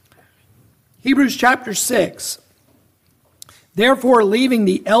Hebrews chapter 6. Therefore, leaving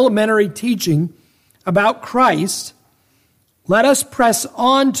the elementary teaching about Christ, let us press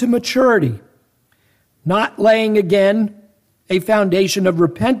on to maturity, not laying again a foundation of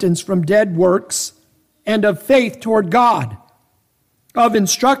repentance from dead works and of faith toward God, of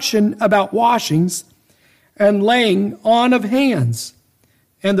instruction about washings and laying on of hands,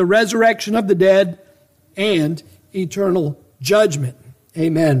 and the resurrection of the dead and eternal judgment.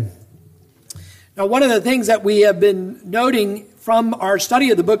 Amen. Now, one of the things that we have been noting from our study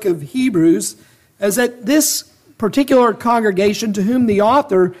of the book of Hebrews is that this particular congregation to whom the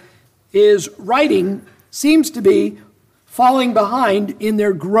author is writing seems to be falling behind in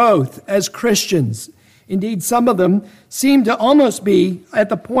their growth as Christians. Indeed, some of them seem to almost be at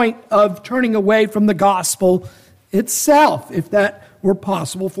the point of turning away from the gospel itself, if that were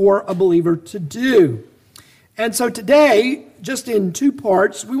possible for a believer to do. And so today, just in two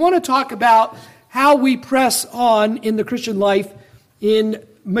parts, we want to talk about how we press on in the Christian life in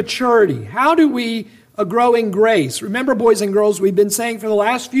maturity. How do we grow in grace? Remember, boys and girls, we've been saying for the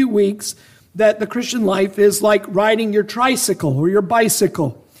last few weeks that the Christian life is like riding your tricycle or your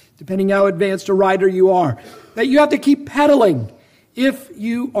bicycle, depending how advanced a rider you are. That you have to keep pedaling if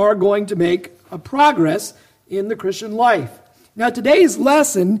you are going to make a progress in the Christian life. Now, today's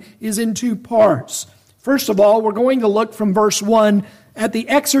lesson is in two parts. First of all, we're going to look from verse 1 at the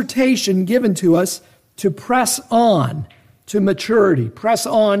exhortation given to us to press on to maturity. Press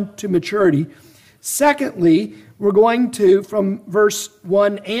on to maturity. Secondly, we're going to, from verse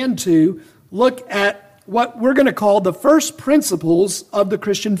 1 and 2, look at what we're going to call the first principles of the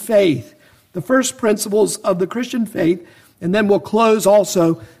Christian faith. The first principles of the Christian faith, and then we'll close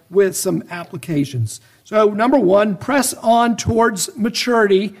also with some applications. So, number one, press on towards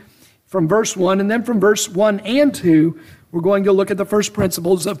maturity from verse 1, and then from verse 1 and 2, we're going to look at the first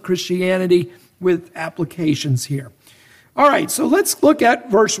principles of Christianity with applications here. All right, so let's look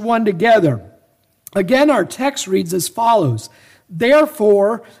at verse 1 together. Again, our text reads as follows.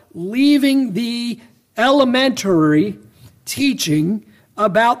 Therefore, leaving the elementary teaching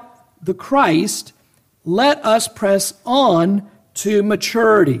about the Christ, let us press on to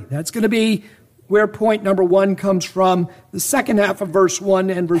maturity. That's going to be where point number 1 comes from. The second half of verse 1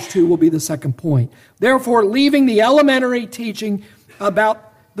 and verse 2 will be the second point. Therefore, leaving the elementary teaching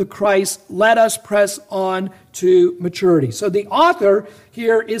about the Christ, let us press on to maturity. So the author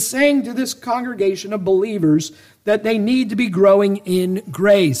here is saying to this congregation of believers that they need to be growing in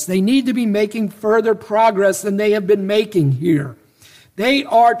grace. They need to be making further progress than they have been making here. They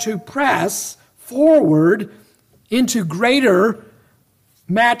are to press forward into greater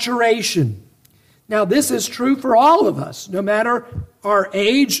maturation. Now, this is true for all of us, no matter our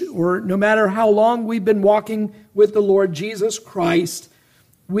age or no matter how long we've been walking with the Lord Jesus Christ.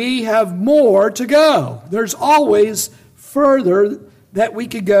 We have more to go. There's always further that we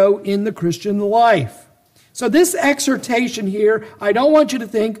could go in the Christian life. So this exhortation here, I don't want you to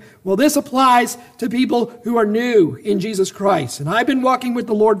think, well, this applies to people who are new in Jesus Christ. And I've been walking with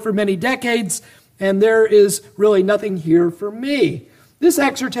the Lord for many decades, and there is really nothing here for me. This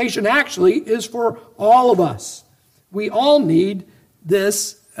exhortation actually is for all of us. We all need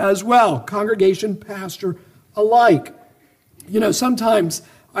this as well, congregation, pastor alike. You know, sometimes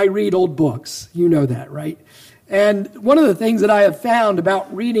I read old books. You know that, right? And one of the things that I have found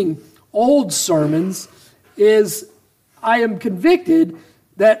about reading old sermons is I am convicted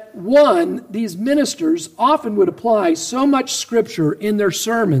that, one, these ministers often would apply so much scripture in their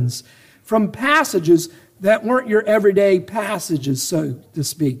sermons from passages that weren't your everyday passages, so to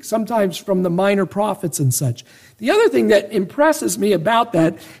speak, sometimes from the minor prophets and such. The other thing that impresses me about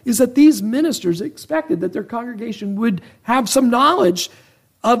that is that these ministers expected that their congregation would have some knowledge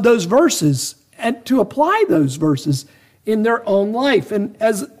of those verses and to apply those verses in their own life. And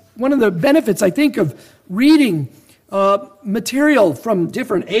as one of the benefits, I think, of reading material from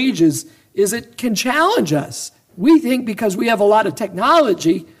different ages is it can challenge us. We think because we have a lot of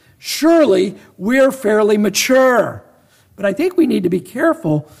technology, surely we're fairly mature. But I think we need to be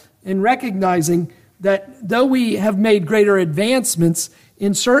careful in recognizing that though we have made greater advancements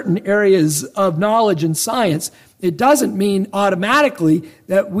in certain areas of knowledge and science, it doesn't mean automatically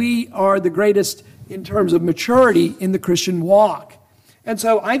that we are the greatest in terms of maturity in the Christian walk. And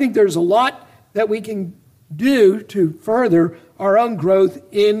so I think there's a lot that we can do to further our own growth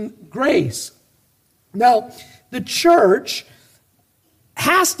in grace. Now, the church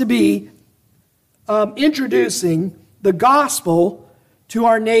has to be introducing the gospel to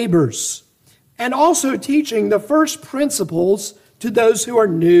our neighbors and also teaching the first principles to those who are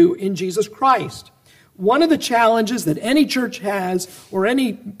new in Jesus Christ. one of the challenges that any church has, or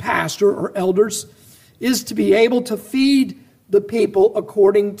any pastor or elders, is to be able to feed the people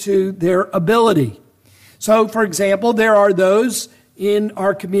according to their ability. So, for example, there are those in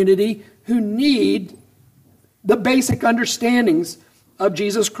our community who need the basic understandings of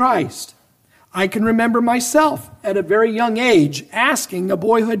Jesus Christ. I can remember myself at a very young age asking a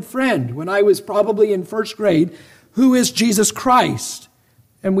boyhood friend when I was probably in first grade, who is Jesus Christ?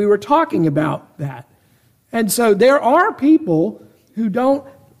 And we were talking about that. And so there are people who don't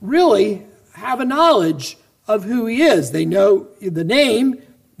really have a knowledge of who he is. They know the name,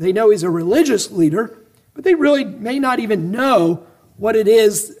 they know he's a religious leader, but they really may not even know what it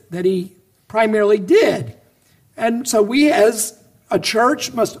is that he primarily did. And so we as a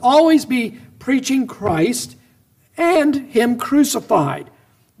church must always be preaching Christ and him crucified.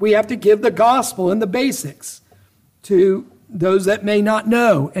 We have to give the gospel and the basics to those that may not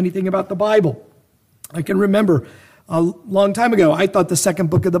know anything about the Bible. I can remember a long time ago, I thought the second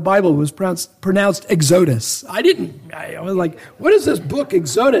book of the Bible was pronounced Exodus. I was like, what is this book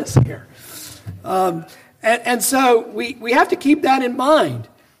Exodus here? And so we have to keep that in mind,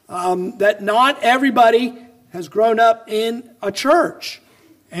 that not everybody has grown up in a church,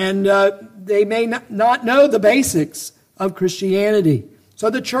 and they may not know the basics of Christianity. So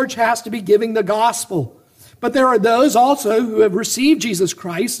the church has to be giving the gospel. But there are those also who have received Jesus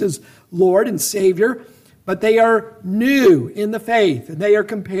Christ as Lord and Savior, but they are new in the faith, and they are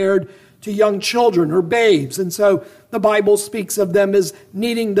compared to young children or babes. And so the Bible speaks of them as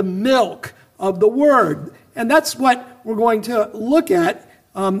needing the milk of the Word. And that's what we're going to look at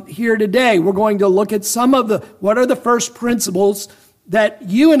here today. We're going to look at what are the first principles that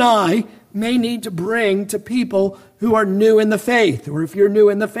you and I may need to bring to people who are new in the faith. Or if you're new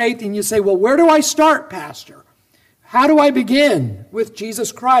in the faith and you say, well, where do I start, Pastor? How do I begin with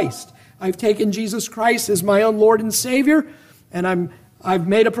Jesus Christ? I've taken Jesus Christ as my own Lord and Savior, and I've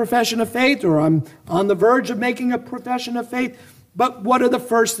made a profession of faith, or I'm on the verge of making a profession of faith. But what are the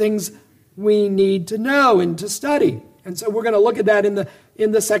first things we need to know and to study? And so we're going to look at that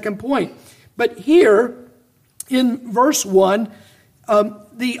in the second point. But here, in verse 1,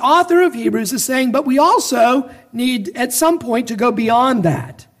 the author of Hebrews is saying, but we also need at some point to go beyond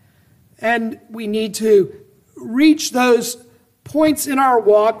that. And we need to reach those points in our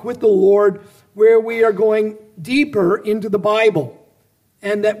walk with the Lord where we are going deeper into the Bible,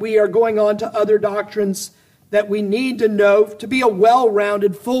 and that we are going on to other doctrines that we need to know to be a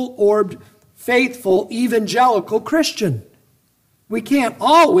well-rounded, full-orbed, faithful, evangelical Christian. We can't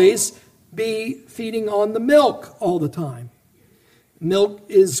always be feeding on the milk all the time. Milk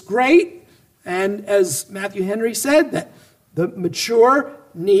is great, and as Matthew Henry said, that the mature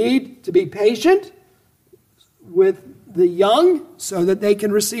need to be patient with the young so that they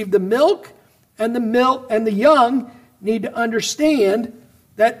can receive the milk, and the young need to understand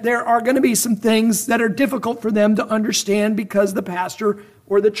that there are going to be some things that are difficult for them to understand because the pastor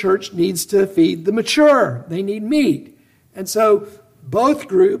or the church needs to feed the mature. They need meat. And so both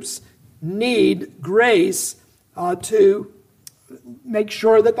groups need grace to make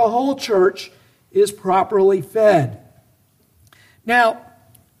sure that the whole church is properly fed. Now,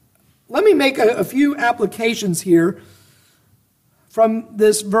 let me make a few applications here from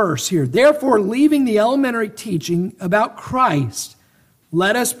this verse here. Therefore, leaving the elementary teaching about Christ,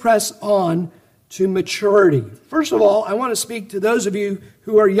 let us press on to maturity. First of all, I want to speak to those of you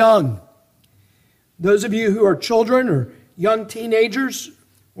who are young. Those of you who are children or young teenagers,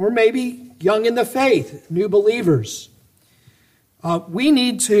 or maybe young in the faith, new believers. We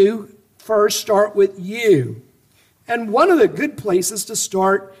need to first start with you. And one of the good places to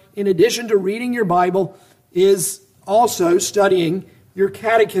start, in addition to reading your Bible, is also studying your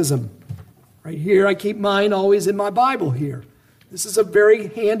catechism. Right here, I keep mine always in my Bible here. This is a very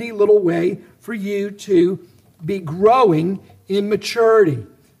handy little way for you to be growing in maturity.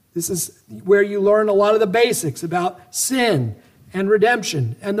 This is where you learn a lot of the basics about sin and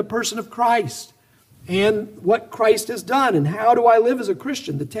redemption and the person of Christ and what Christ has done and how do I live as a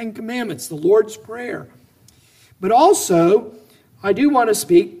Christian, the Ten Commandments, the Lord's Prayer. But also, I do want to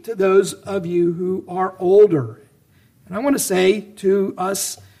speak to those of you who are older. And I want to say to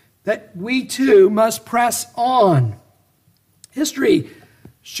us that we too must press on. History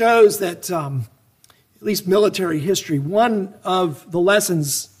shows that, at least military history, one of the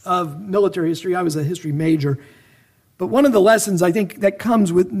lessons of military history, I was a history major, but one of the lessons I think that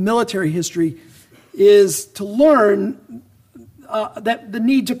comes with military history is to learn that the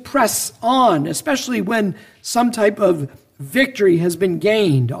need to press on, especially when some type of victory has been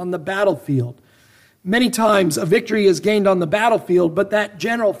gained on the battlefield. Many times a victory is gained on the battlefield, but that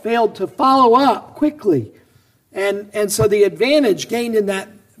general failed to follow up quickly. And so the advantage gained in that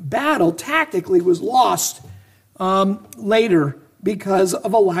battle tactically was lost later because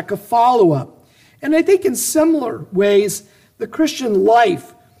of a lack of follow-up. And I think in similar ways, the Christian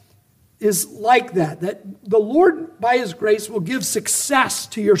life is like that the Lord, by His grace, will give success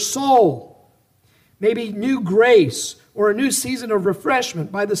to your soul. Maybe new grace or a new season of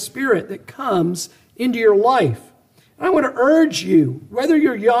refreshment by the Spirit that comes into your life. And I want to urge you, whether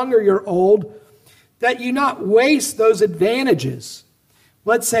you're young or you're old, that you not waste those advantages.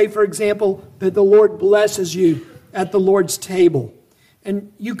 Let's say, for example, that the Lord blesses you at the Lord's table.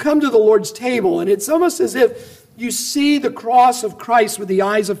 And you come to the Lord's table, and it's almost as if you see the cross of Christ with the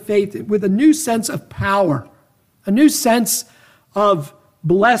eyes of faith, with a new sense of power. A new sense of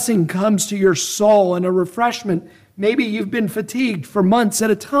blessing comes to your soul and a refreshment. Maybe you've been fatigued for months at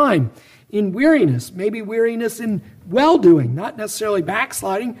a time in weariness, maybe weariness in well-doing, not necessarily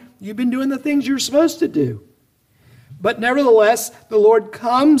backsliding. You've been doing the things you're supposed to do. But nevertheless, the Lord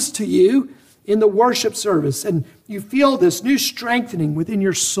comes to you in the worship service, and you feel this new strengthening within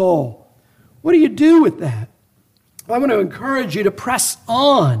your soul. What do you do with that? I want to encourage you to press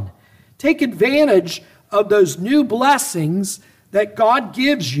on. Take advantage of those new blessings that God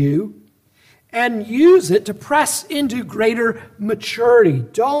gives you and use it to press into greater maturity.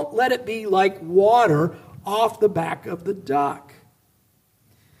 Don't let it be like water off the back of the duck.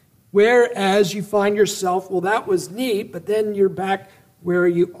 Whereas you find yourself, well, that was neat, but then you're back where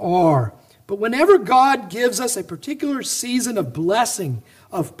you are. But whenever God gives us a particular season of blessing,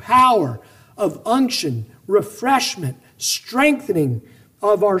 of power, of unction, refreshment, strengthening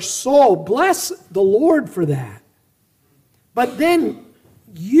of our soul, bless the Lord for that. But then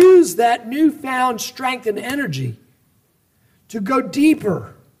use that newfound strength and energy to go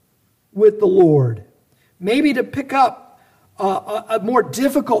deeper with the Lord. Maybe to pick up a more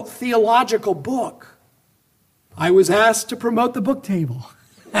difficult theological book. I was asked to promote the book table.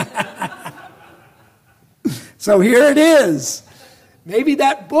 So here it is. Maybe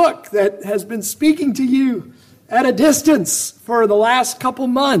that book that has been speaking to you at a distance for the last couple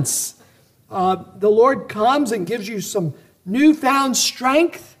months. The Lord comes and gives you some newfound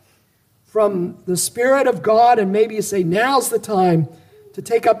strength from the Spirit of God, and maybe you say, now's the time to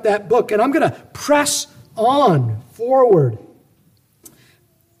take up that book, and I'm going to press on forward.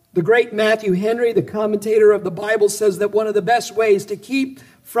 The great Matthew Henry, the commentator of the Bible, says that one of the best ways to keep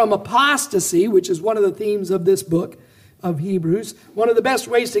from apostasy, which is one of the themes of this book of Hebrews, one of the best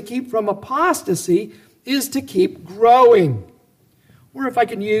ways to keep from apostasy is to keep growing. Or if I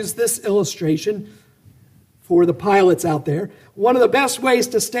can use this illustration for the pilots out there, one of the best ways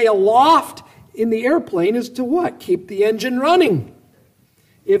to stay aloft in the airplane is to what? Keep the engine running.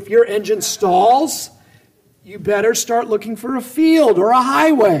 If your engine stalls, you better start looking for a field or a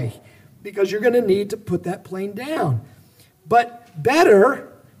highway because you're going to need to put that plane down. But better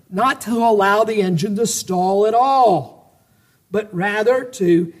not to allow the engine to stall at all, but rather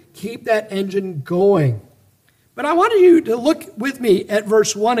to keep that engine going. But I want you to look with me at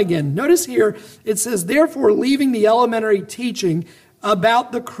verse 1 again. Notice here it says, therefore, leaving the elementary teaching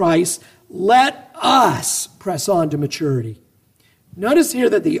about the Christ, let us press on to maturity. Notice here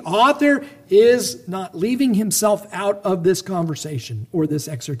that the author is not leaving himself out of this conversation or this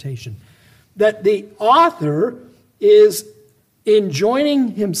exhortation. That the author is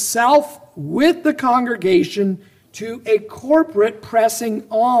enjoining himself with the congregation to a corporate pressing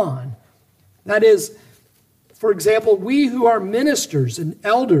on. That is, for example, we who are ministers and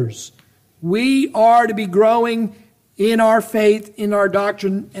elders, we are to be growing in our faith, in our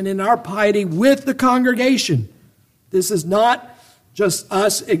doctrine, and in our piety with the congregation. This is not just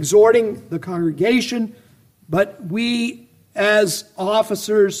us exhorting the congregation, but we as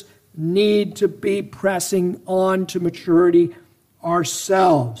officers need to be pressing on to maturity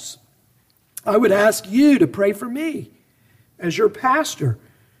ourselves. I would ask you to pray for me as your pastor.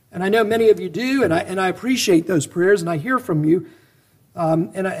 And I know many of you do, and I appreciate those prayers, and I hear from you,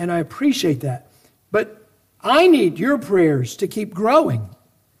 and I appreciate that. But I need your prayers to keep growing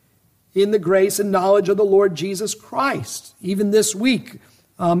in the grace and knowledge of the Lord Jesus Christ. Even this week,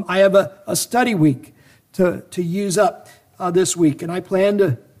 I have a study week to use up this week, and I plan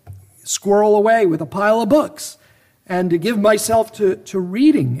to squirrel away with a pile of books and to give myself to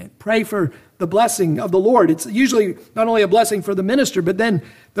reading and pray for the blessing of the Lord. It's usually not only a blessing for the minister, but then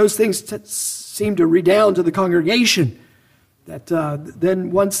those things seem to redound to the congregation. That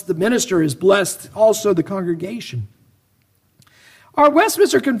then once the minister is blessed, also the congregation. Our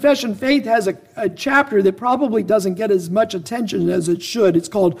Westminster Confession Faith has a chapter that probably doesn't get as much attention as it should. It's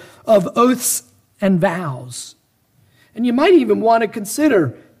called Of Oaths and vows. And you might even want to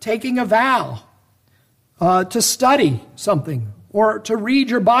consider taking a vow to study something or to read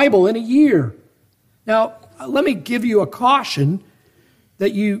your Bible in a year. Now, let me give you a caution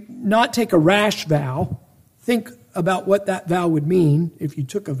that you not take a rash vow. Think about what that vow would mean if you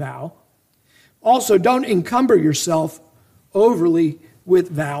took a vow. Also, don't encumber yourself overly with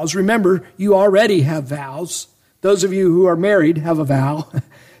vows. Remember, you already have vows. Those of you who are married have a vow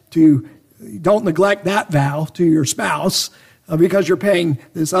to don't neglect that vow to your spouse because you're paying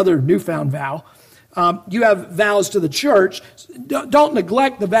this other newfound vow. You have vows to the church. Don't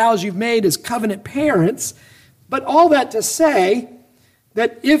neglect the vows you've made as covenant parents. But all that to say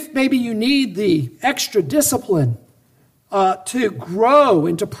that if maybe you need the extra discipline to grow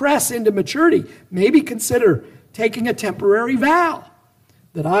and to press into maturity, maybe consider taking a temporary vow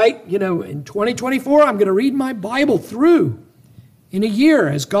that in 2024, I'm going to read my Bible through in a year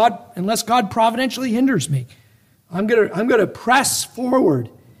unless God providentially hinders me. I'm going to press forward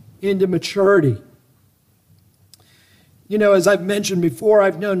into maturity. As I've mentioned before,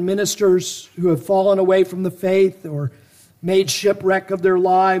 I've known ministers who have fallen away from the faith or made shipwreck of their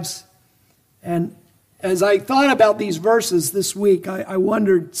lives. And as I thought about these verses this week, I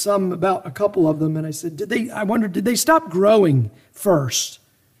wondered about a couple of them, and I said, did they stop growing first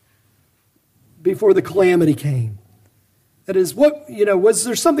before the calamity came? That is, was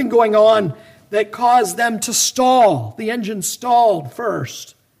there something going on that caused them to stall? The engine stalled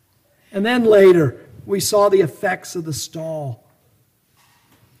first, and then later we saw the effects of the stall.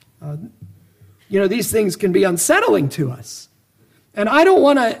 These things can be unsettling to us. And I don't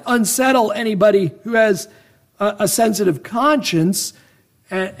want to unsettle anybody who has a sensitive conscience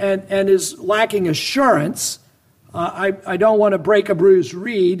and is lacking assurance. I don't want to break a bruised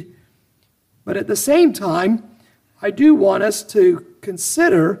reed. But at the same time, I do want us to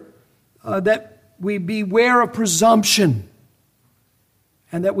consider that we beware of presumption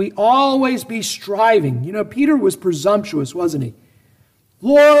and that we always be striving. Peter was presumptuous, wasn't he?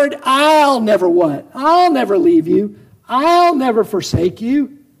 Lord, I'll never what? I'll never leave you. I'll never forsake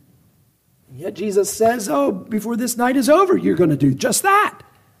you. And yet Jesus says, before this night is over, you're going to do just that.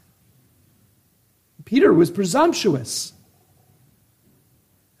 Peter was presumptuous.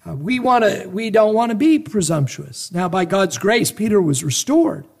 We don't want to be presumptuous. Now, by God's grace, Peter was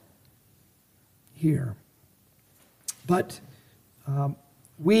restored here. But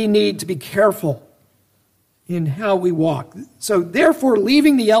we need to be careful in how we walk. So, therefore,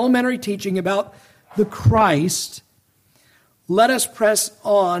 leaving the elementary teaching about the Christ, let us press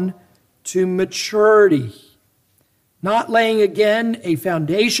on to maturity, not laying again a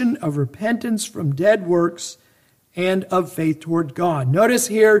foundation of repentance from dead works and of faith toward God. Notice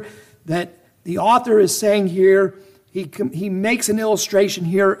here that the author is saying here, he makes an illustration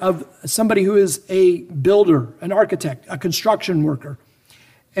here of somebody who is a builder, an architect, a construction worker.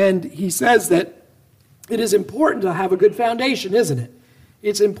 And he says that it is important to have a good foundation, isn't it?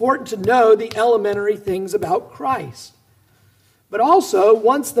 It's important to know the elementary things about Christ. But also,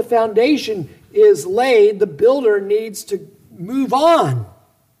 once the foundation is laid, the builder needs to move on.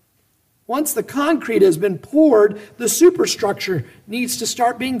 Once the concrete has been poured, the superstructure needs to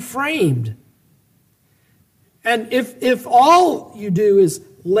start being framed. And if all you do is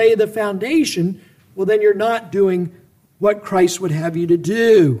lay the foundation, well, then you're not doing what Christ would have you to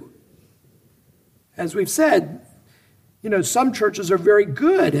do. As we've said, some churches are very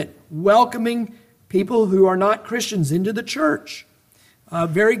good at welcoming people who are not Christians into the church.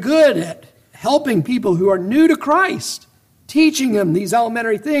 Very good at helping people who are new to Christ, teaching them these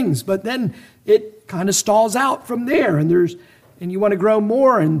elementary things. But then it kind of stalls out from there, and you want to grow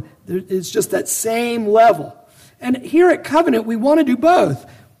more, and it's just that same level. And here at Covenant, we want to do both.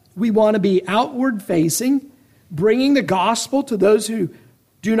 We want to be outward facing, bringing the gospel to those who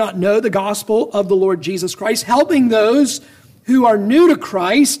do not know the gospel of the Lord Jesus Christ, helping those who are new to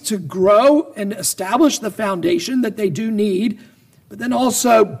Christ to grow and establish the foundation that they do need, but then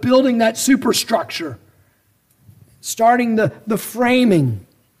also building that superstructure, starting the framing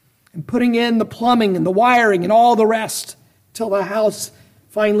and putting in the plumbing and the wiring and all the rest till the house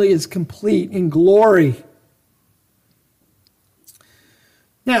finally is complete in glory.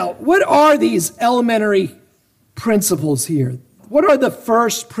 Now, what are these elementary principles here? What are the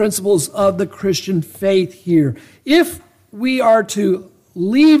first principles of the Christian faith here? If we are to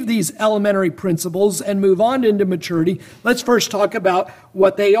leave these elementary principles and move on into maturity, let's first talk about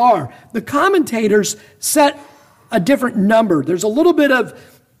what they are. The commentators set a different number. There's a little bit of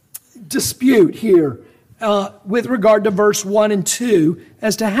dispute here with regard to verse 1 and 2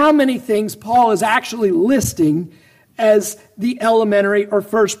 as to how many things Paul is actually listing as the elementary or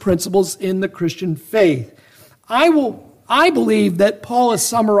first principles in the Christian faith. I believe that Paul is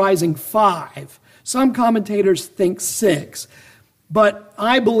summarizing 5. Some commentators think 6. But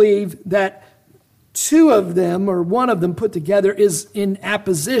I believe that 2 of them, or 1 of them put together, is in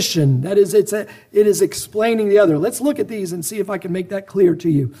apposition. That is, it is explaining the other. Let's look at these and see if I can make that clear to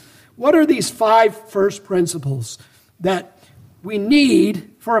you. What are these 5 first principles that we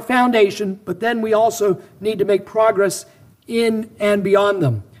need for a foundation, but then we also need to make progress in and beyond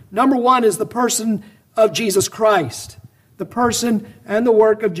them? Number 1 is the person of Jesus Christ. The person and the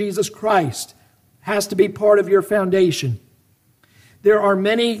work of Jesus Christ has to be part of your foundation. There are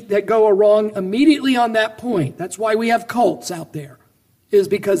many that go wrong immediately on that point. That's why we have cults out there, is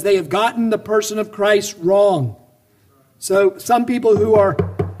because they have gotten the person of Christ wrong. So some people who are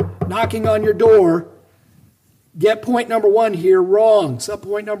knocking on your door get point number 1 here wrong.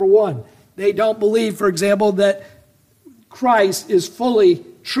 Subpoint number 1. They don't believe, for example, that Christ is fully,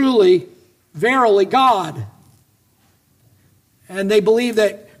 truly, verily God. And they believe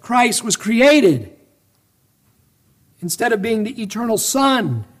that Christ was created instead of being the eternal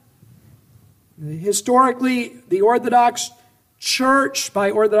Son. Historically, the Orthodox Church,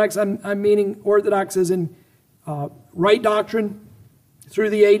 by Orthodox I'm meaning Orthodox as in right doctrine through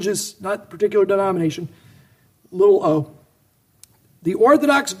the ages, not particular denomination, little o. The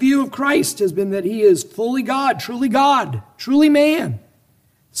Orthodox view of Christ has been that he is fully God, truly man.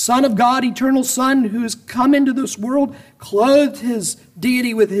 Son of God, eternal Son, who has come into this world, clothed his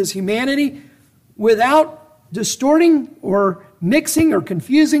deity with his humanity, without distorting or mixing or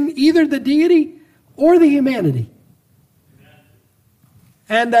confusing either the deity or the humanity.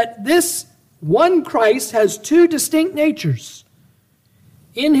 And that this one Christ has 2 distinct natures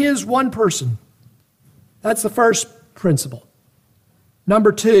in his one person. That's the first principle.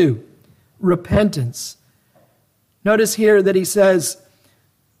 Number 2, repentance. Notice here that he says,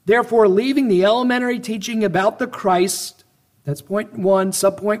 therefore, leaving the elementary teaching about the Christ, that's point 1,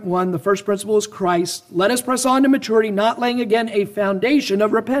 subpoint 1, the first principle is Christ, let us press on to maturity, not laying again a foundation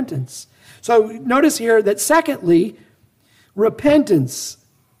of repentance. So notice here that secondly, repentance.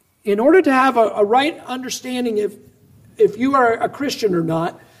 In order to have a right understanding if you are a Christian or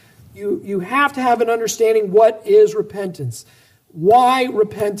not, you have to have an understanding what is repentance. Why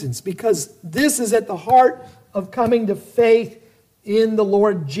repentance? Because this is at the heart of coming to faith in the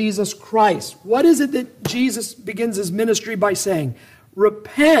Lord Jesus Christ. What is it that Jesus begins his ministry by saying?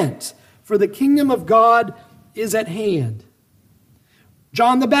 Repent, for the kingdom of God is at hand.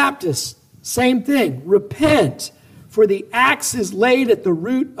 John the Baptist, same thing. Repent, for the axe is laid at the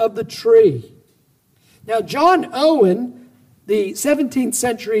root of the tree. Now, John Owen, the 17th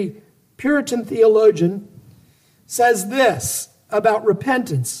century Puritan theologian, says this about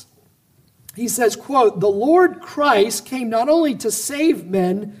repentance. He says, quote, the Lord Christ came not only to save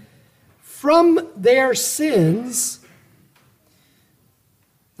men from their sins,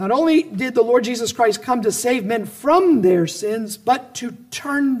 not only did the Lord Jesus Christ come to save men from their sins, but to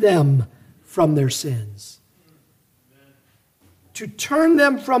turn them from their sins. To turn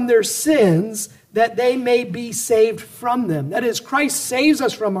them from their sins that they may be saved from them. That is, Christ saves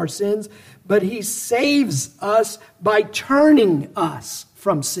us from our sins, but he saves us by turning us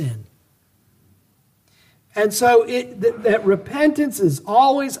from sin. And so that repentance is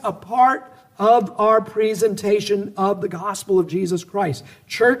always a part of our presentation of the gospel of Jesus Christ.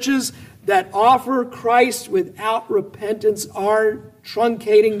 Churches that offer Christ without repentance are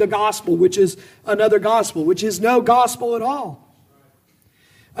truncating the gospel, which is another gospel, which is no gospel at all.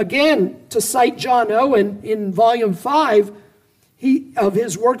 Again, to cite John Owen in volume 5 of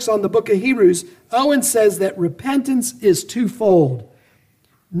his works on the book of Hebrews, Owen says that repentance is twofold.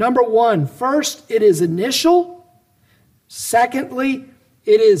 Number 1, first, it is initial. Secondly,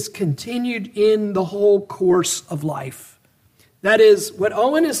 it is continued in the whole course of life. That is, what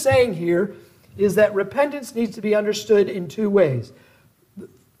Owen is saying here is that repentance needs to be understood in 2 ways.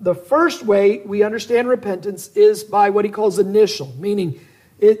 The first way we understand repentance is by what he calls initial, meaning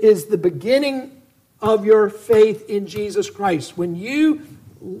it is the beginning of your faith in Jesus Christ. When you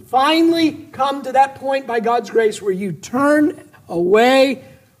finally come to that point by God's grace where you turn away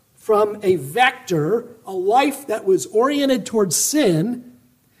from a vector, a life that was oriented towards sin,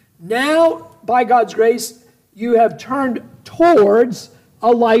 now, by God's grace, you have turned towards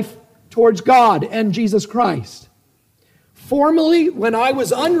a life towards God and Jesus Christ. Formerly, when I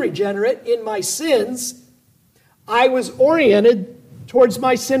was unregenerate in my sins, I was oriented towards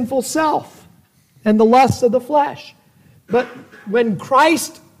my sinful self and the lusts of the flesh. But when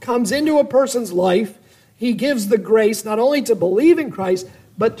Christ comes into a person's life, he gives the grace not only to believe in Christ,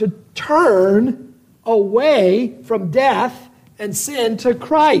 but to turn away from death and sin to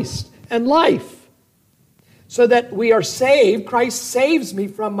Christ and life. So that we are saved. Christ saves me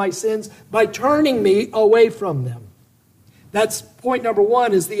from my sins by turning me away from them. That's point number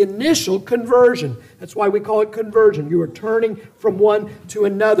one, is the initial conversion. That's why we call it conversion. You are turning from one to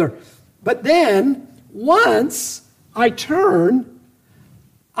another. But then, once I turn,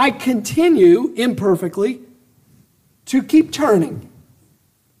 I continue imperfectly to keep turning.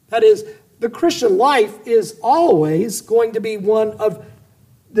 That is, the Christian life is always going to be one of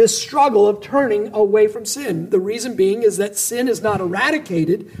this struggle of turning away from sin. The reason being is that sin is not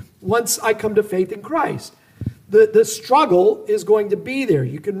eradicated once I come to faith in Christ. The struggle is going to be there.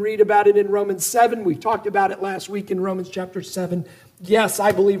 You can read about it in Romans 7. We talked about it last week in Romans chapter 7. Yes,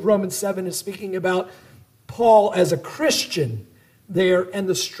 I believe Romans 7 is speaking about Paul as a Christian there and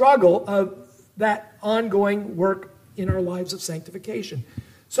the struggle of that ongoing work in our lives of sanctification.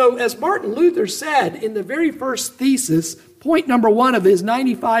 So as Martin Luther said in the very first thesis, point number 1 of his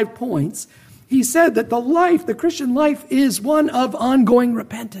 95 points, he said that the Christian life is one of ongoing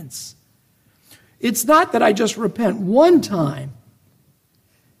repentance. It's not that I just repent one time,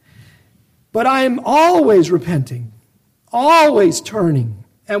 but I am always repenting, always turning.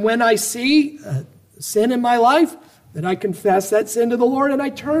 And when I see sin in my life, then I confess that sin to the Lord and I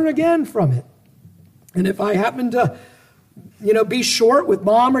turn again from it. And if I happen to, be short with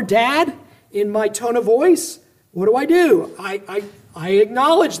mom or dad in my tone of voice, what do? I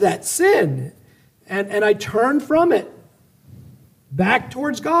acknowledge that sin and I turn from it back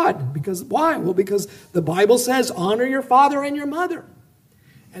towards God. Because why? Well, because the Bible says, honor your father and your mother.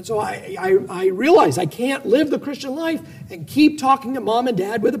 And so I realize I can't live the Christian life and keep talking to mom and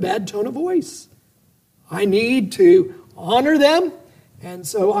dad with a bad tone of voice. I need to honor them. And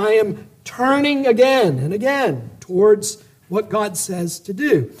so I am turning again and again towards what God says to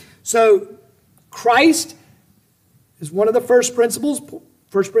do. So Christ is one of the first principles.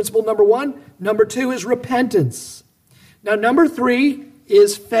 First principle, number 1. Number 2 is repentance. Now, number 3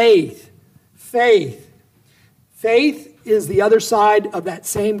 is faith. Faith. Faith is the other side of that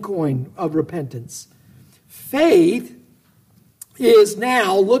same coin of repentance. Faith is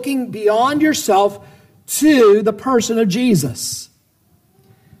now looking beyond yourself to the person of Jesus.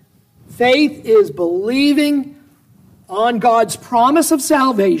 Faith is believing on God's promise of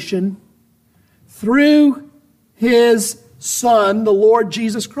salvation through His Son, the Lord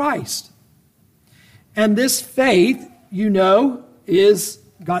Jesus Christ. And this faith, is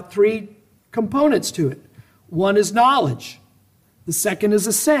got 3 components to it. 1 is knowledge. The second is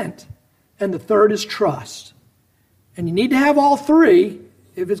assent. And the third is trust. And you need to have all 3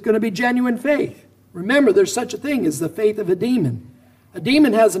 if it's going to be genuine faith. Remember, there's such a thing as the faith of a demon. A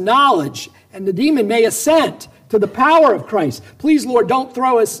demon has a knowledge, and the demon may assent to the power of Christ. Please, Lord, don't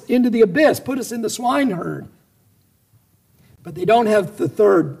throw us into the abyss. Put us in the swine herd. But they don't have the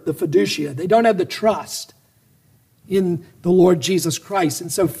third, the fiducia. They don't have the trust in the Lord Jesus Christ. And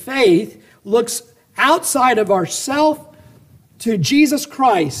so faith looks outside of ourself to Jesus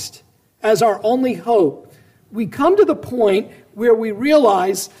Christ as our only hope. We come to the point where we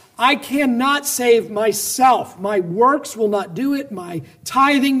realize I cannot save myself. My works will not do it. My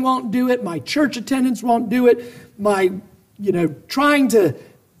tithing won't do it. My church attendance won't do it. My, trying to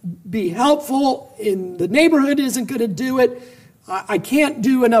be helpful in the neighborhood isn't going to do it. I can't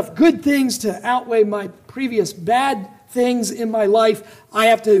do enough good things to outweigh my previous bad things in my life. I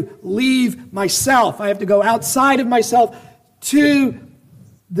have to leave myself. I have to go outside of myself to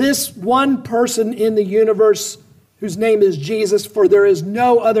this one person in the universe whose name is Jesus, for there is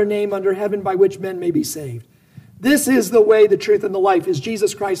no other name under heaven by which men may be saved. This is the way, the truth, and the life, is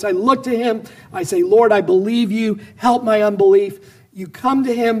Jesus Christ. I look to Him. I say, Lord, I believe You. Help my unbelief. You come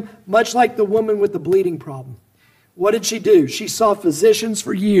to Him much like the woman with the bleeding problem. What did she do? She saw physicians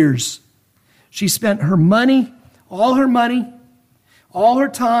for years. She spent her money, all her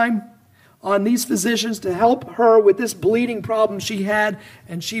time on these physicians to help her with this bleeding problem she had,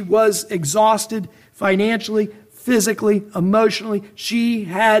 and she was exhausted financially, physically, emotionally. She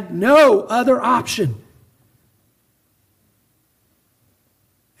had no other option.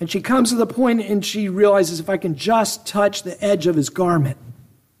 And she comes to the point and she realizes, if I can just touch the edge of His garment,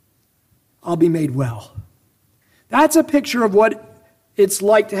 I'll be made well. That's a picture of what it's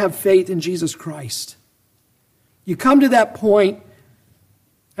like to have faith in Jesus Christ. You come to that point,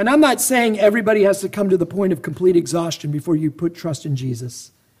 and I'm not saying everybody has to come to the point of complete exhaustion before you put trust in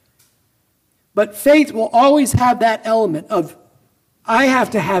Jesus. But faith will always have that element of, I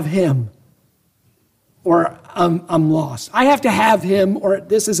have to have Him, or I'm lost. I have to have Him, or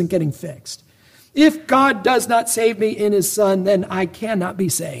this isn't getting fixed. If God does not save me in His Son, then I cannot be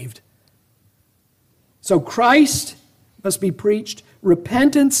saved. So Christ must be preached.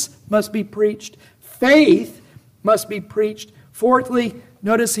 Repentance must be preached. Faith must be preached. Fourthly,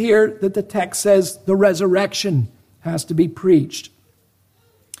 notice here that the text says the resurrection has to be preached.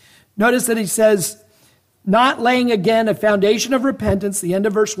 Notice that he says, not laying again a foundation of repentance, the end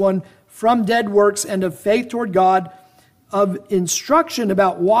of verse 1, from dead works and of faith toward God, of instruction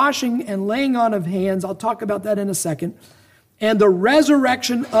about washing and laying on of hands. I'll talk about that in a second. And the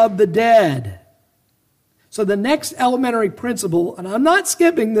resurrection of the dead. So the next elementary principle, and I'm not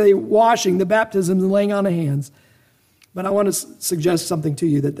skipping the washing, the baptism, and laying on of hands, but I want to suggest something to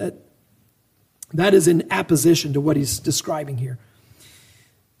you that is in apposition to what he's describing here.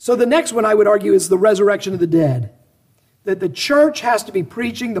 So the next one I would argue is the resurrection of the dead. That the church has to be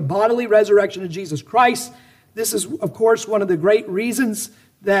preaching the bodily resurrection of Jesus Christ. This is, of course, one of the great reasons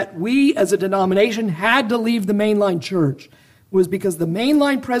that we as a denomination had to leave the mainline church, was because the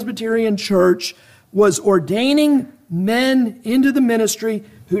mainline Presbyterian church was ordaining men into the ministry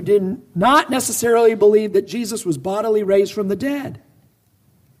who did not necessarily believe that Jesus was bodily raised from the dead.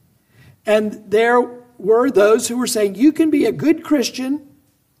 And there were those who were saying, you can be a good Christian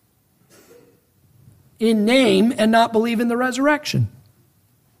in name and not believe in the resurrection.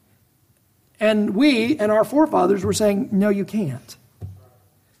 And we and our forefathers were saying, no, you can't.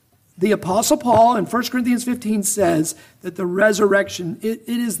 The Apostle Paul in 1 Corinthians 15 says that the resurrection, it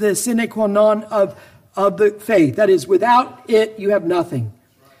is the sine qua non of the faith. That is, without it, you have nothing.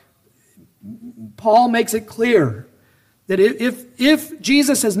 Paul makes it clear that if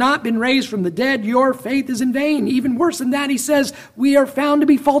Jesus has not been raised from the dead, your faith is in vain. Even worse than that, he says, we are found to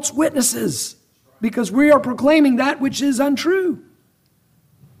be false witnesses because we are proclaiming that which is untrue.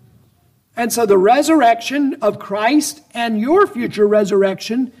 And so the resurrection of Christ and your future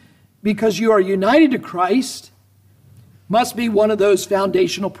resurrection, because you are united to Christ, must be one of those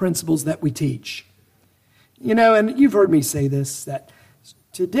foundational principles that we teach. You know, and you've heard me say this, that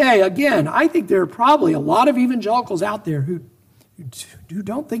today, again, I think there are probably a lot of evangelicals out there who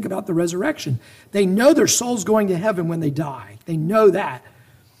don't think about the resurrection. They know their soul's going to heaven when they die. They know that.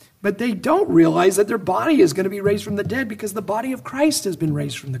 But they don't realize that their body is going to be raised from the dead because the body of Christ has been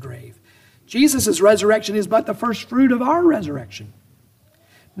raised from the grave. Jesus' resurrection is but the first fruit of our resurrection.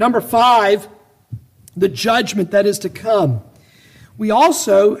 Number 5, the judgment that is to come. We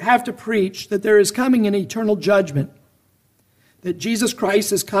also have to preach that there is coming an eternal judgment. That Jesus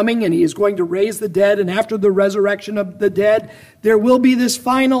Christ is coming and he is going to raise the dead, and after the resurrection of the dead, there will be this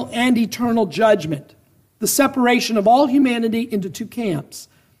final and eternal judgment. The separation of all humanity into 2 camps.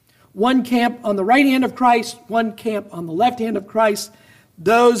 One camp on the right hand of Christ, one camp on the left hand of Christ.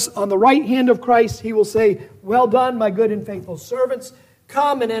 Those on the right hand of Christ, he will say, well done, my good and faithful servants.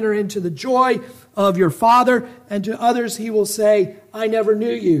 Come and enter into the joy of your Father. And to others he will say, I never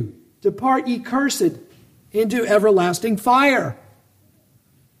knew you. Depart ye cursed into everlasting fire.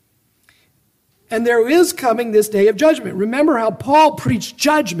 And there is coming this day of judgment. Remember how Paul preached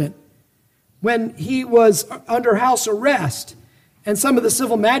judgment when he was under house arrest. And some of the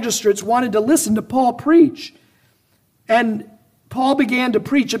civil magistrates wanted to listen to Paul preach. And Paul began to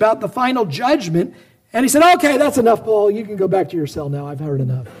preach about the final judgment. And he said, okay, that's enough, Paul. You can go back to your cell now. I've heard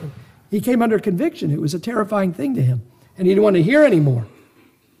enough. And he came under conviction. It was a terrifying thing to him. And he didn't want to hear anymore.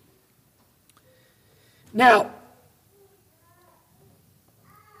 Now,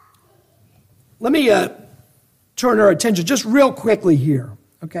 let me turn our attention just real quickly here.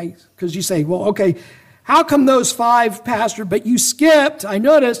 Okay? Because you say, well, okay, how come those 5, Pastor, but you skipped, I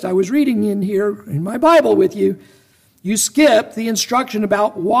noticed, I was reading in here in my Bible with you, you skipped the instruction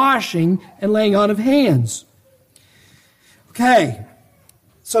about washing and laying on of hands. Okay,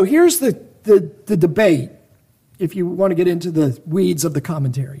 so here's the debate, if you want to get into the weeds of the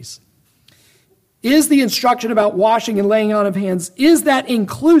commentaries. Is the instruction about washing and laying on of hands, is that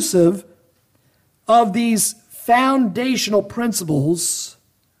inclusive of these foundational principles,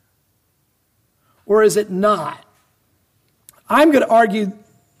 or is it not? I'm going to argue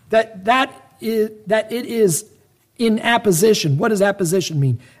that it is in apposition. What does apposition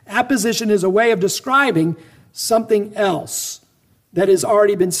mean? Apposition is a way of describing something else that has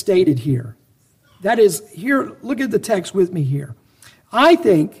already been stated here. That is, here, look at the text with me here. I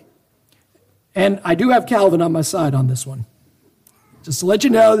think, and I do have Calvin on my side on this one. Just to let you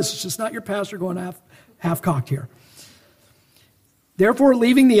know, this is just not your pastor going half-cocked here. Therefore,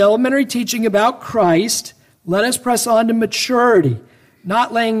 leaving the elementary teaching about Christ, let us press on to maturity,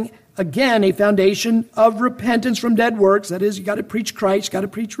 not laying again a foundation of repentance from dead works. That is, you got to preach Christ, you got to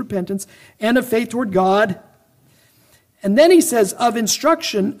preach repentance, and of faith toward God. And then he says, of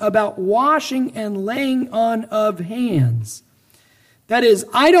instruction about washing and laying on of hands. That is,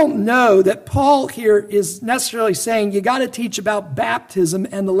 I don't know that Paul here is necessarily saying you got to teach about baptism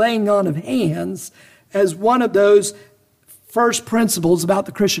and the laying on of hands as one of those first principles about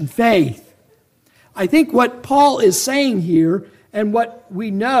the Christian faith. I think what Paul is saying here, and what we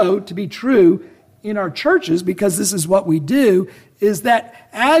know to be true in our churches, because this is what we do, is that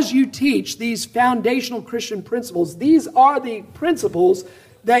as you teach these foundational Christian principles, these are the principles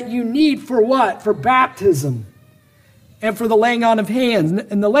that you need for what? For baptism and for the laying on of hands.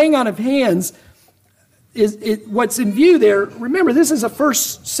 And the laying on of hands is what's in view there. Remember, this is a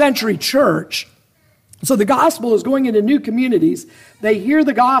first century church. So the gospel is going into new communities. They hear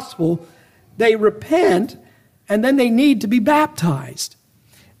the gospel, they repent, and then they need to be baptized.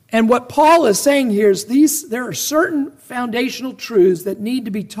 And what Paul is saying here is there are certain foundational truths that need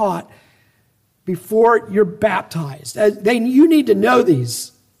to be taught before you're baptized. You need to know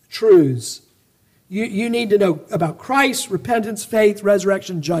these truths. You need to know about Christ, repentance, faith,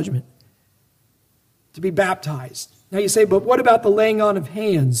 resurrection, judgment to be baptized. Now you say, but what about the laying on of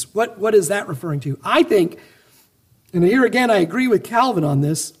hands? What is that referring to? I think, and here again I agree with Calvin on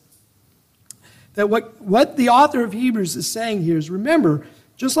this, that what the author of Hebrews is saying here is, remember,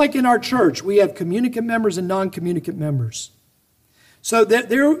 just like in our church, we have communicant members and non-communicant members. So that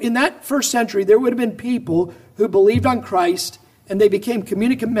there, in that first century, there would have been people who believed on Christ and they became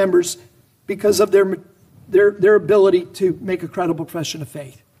communicant members because of their ability to make a credible profession of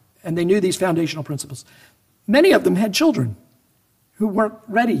faith. And they knew these foundational principles. Many of them had children who weren't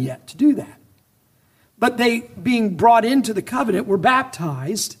ready yet to do that. But they, being brought into the covenant, were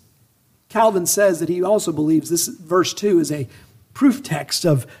baptized. Calvin says that he also believes this verse 2 is a proof text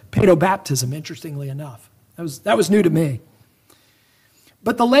of paedobaptism, interestingly enough. That was new to me.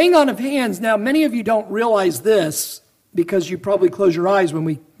 But the laying on of hands, now many of you don't realize this because you probably close your eyes when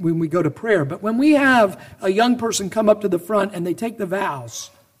we go to prayer. But when we have a young person come up to the front and they take the vows,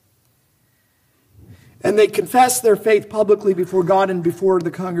 and they confess their faith publicly before God and before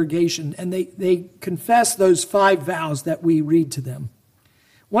the congregation, and they confess those 5 vows that we read to them.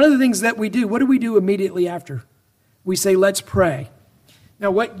 One of the things that we do, what do we do immediately after? We say, let's pray.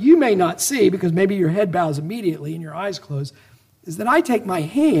 Now, what you may not see, because maybe your head bows immediately and your eyes close, is that I take my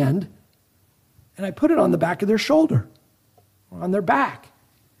hand and I put it on the back of their shoulder, or on their back.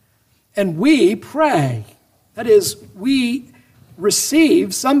 And we pray. That is, we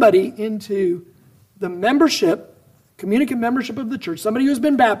receive somebody into the membership, communicant membership of the church, somebody who's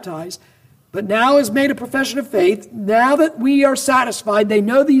been baptized, but now has made a profession of faith. Now that we are satisfied, they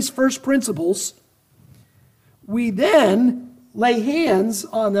know these first principles, we then lay hands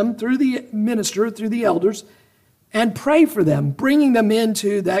on them through the minister, through the elders, and pray for them, bringing them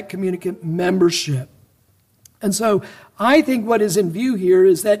into that communicant membership. And so I think what is in view here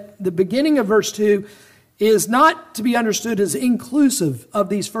is that the beginning of verse 2 is not to be understood as inclusive of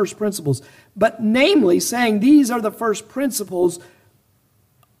these first principles, but namely saying these are the first principles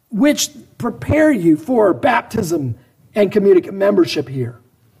which prepare you for baptism and communicant membership here.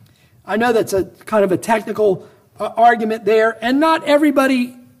 I know that's a kind of a technical argument there, and not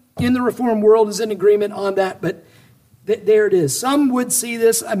everybody in the Reformed world is in agreement on that, but there it is. Some would see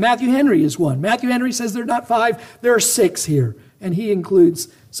this. Matthew Henry is one. Matthew Henry says there are not 5, there are 6 here, and he includes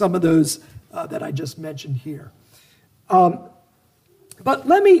some of those that I just mentioned here. But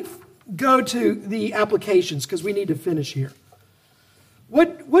let me go to the applications, because we need to finish here.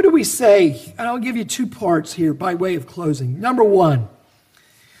 What do we say? And I'll give you 2 parts here by way of closing. Number 1,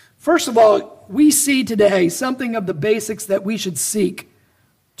 first of all, we see today something of the basics that we should seek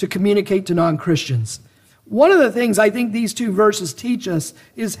to communicate to non-Christians. One of the things I think these 2 verses teach us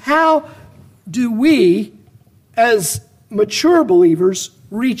is how do we, as mature believers,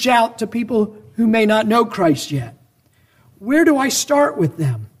 reach out to people who may not know Christ yet? Where do I start with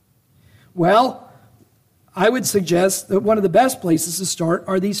them? Well, I would suggest that one of the best places to start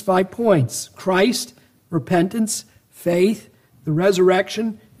are these 5 points: Christ, repentance, faith, the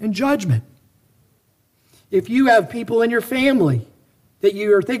resurrection, and judgment. If you have people in your family that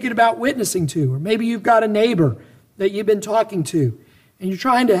you are thinking about witnessing to, or maybe you've got a neighbor that you've been talking to, and you're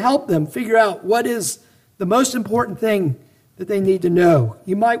trying to help them figure out what is the most important thing that they need to know,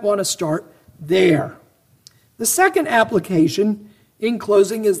 you might want to start there. The second application, in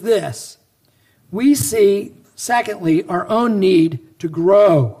closing, is this. We see, secondly, our own need to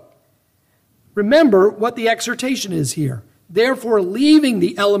grow. Remember what the exhortation is here. Therefore, leaving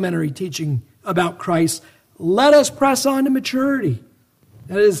the elementary teaching about Christ, let us press on to maturity.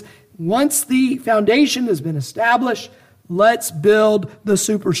 That is, once the foundation has been established, let's build the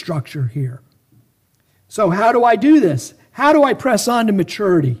superstructure here. So how do I do this? How do I press on to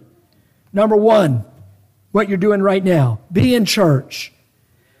maturity? Number 1, what you're doing right now. Be in church.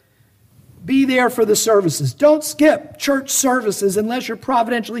 Be there for the services. Don't skip church services unless you're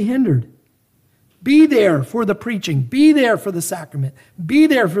providentially hindered. Be there for the preaching. Be there for the sacrament. Be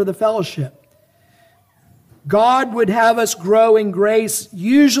there for the fellowship. God would have us grow in grace,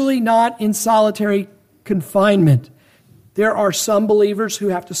 usually not in solitary confinement. There are some believers who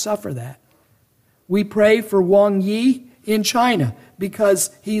have to suffer that. We pray for Wang Yi in China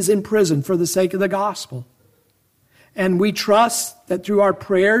because he's in prison for the sake of the gospel. And we trust that through our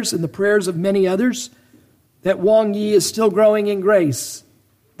prayers and the prayers of many others, that Wang Yi is still growing in grace,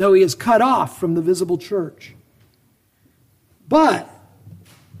 though he is cut off from the visible church. But,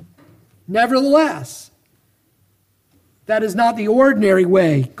 nevertheless, that is not the ordinary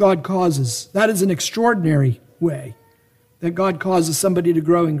way God causes. That is an extraordinary way that God causes somebody to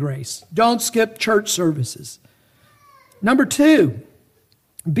grow in grace. Don't skip church services. Number 2,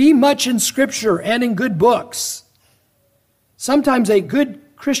 be much in Scripture and in good books. Sometimes a good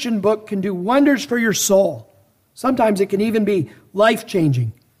Christian book can do wonders for your soul. Sometimes it can even be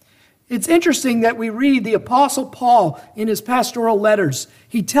life-changing. It's interesting that we read the Apostle Paul in his pastoral letters.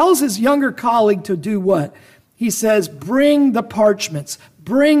 He tells his younger colleague to do what? He says, bring the parchments,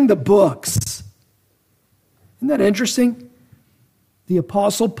 bring the books. Isn't that interesting? The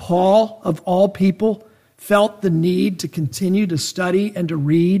Apostle Paul, of all people, felt the need to continue to study and to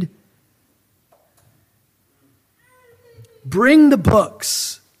read. Bring the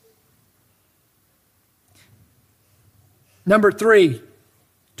books. Number 3,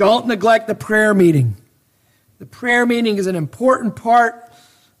 don't neglect the prayer meeting. The prayer meeting is an important part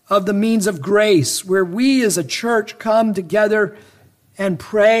of the means of grace, where we as a church come together and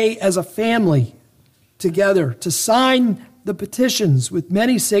pray as a family together to sign the petitions with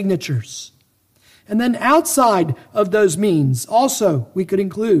many signatures. And then outside of those means, also we could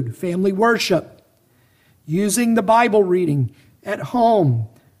include family worship, using the Bible reading at home,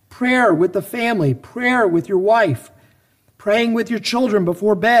 prayer with the family, prayer with your wife, praying with your children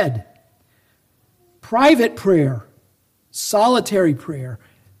before bed, private prayer, solitary prayer.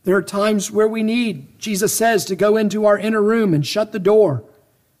 There are times where we need, Jesus says, to go into our inner room and shut the door.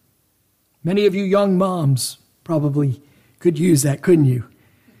 Many of you young moms probably could use that, couldn't you?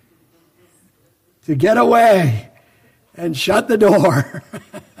 To get away and shut the door.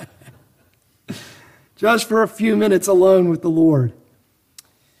 Just for a few minutes alone with the Lord.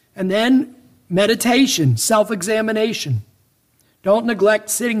 And then meditation, self-examination. Don't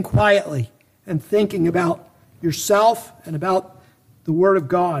neglect sitting quietly and thinking about yourself and about the Word of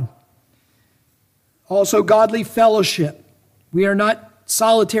God. Also, godly fellowship. We are not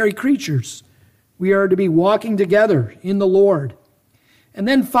solitary creatures. We are to be walking together in the Lord. And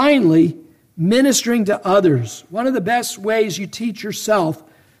then finally, ministering to others. One of the best ways you teach yourself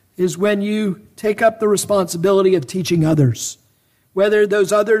is when you take up the responsibility of teaching others. Whether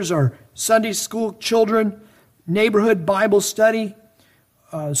those others are Sunday school children, neighborhood Bible study,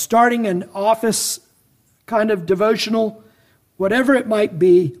 starting an office kind of devotional, whatever it might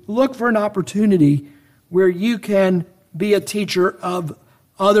be, look for an opportunity where you can be a teacher of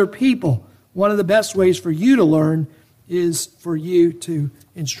other people. One of the best ways for you to learn is for you to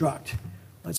instruct.